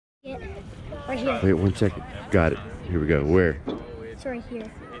Yeah, right here. Wait 1 second. Got it. Here we go. Where? It's right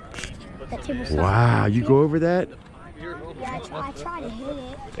here. That table. Wow, you go over that? Yeah, I try to hit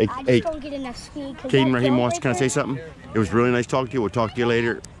it. Hey, I just don't get enough speed. Caden Raheem Moss, can I say something? It was really nice talking to you. We'll talk to you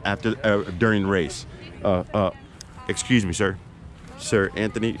later after during the race. Excuse me, sir. Sir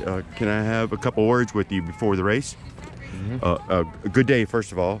Anthony, can I have a couple words with you before the race? A good day,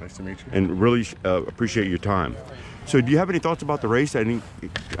 first of all. Nice to meet you. And really appreciate your time. So do you have any thoughts about the race? I mean,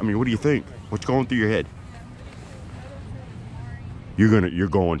 what do you think? What's going through your head? You're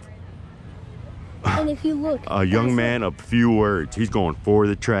going. And if you look, A young man of few words. He's going for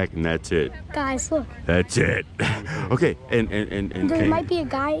the track, and that's it. guys, look. That's it. Okay, and There might be a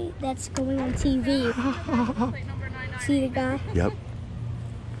guy that's going on TV. See the guy? Yep.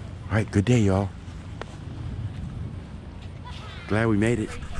 All right, good day, y'all. Glad we made it.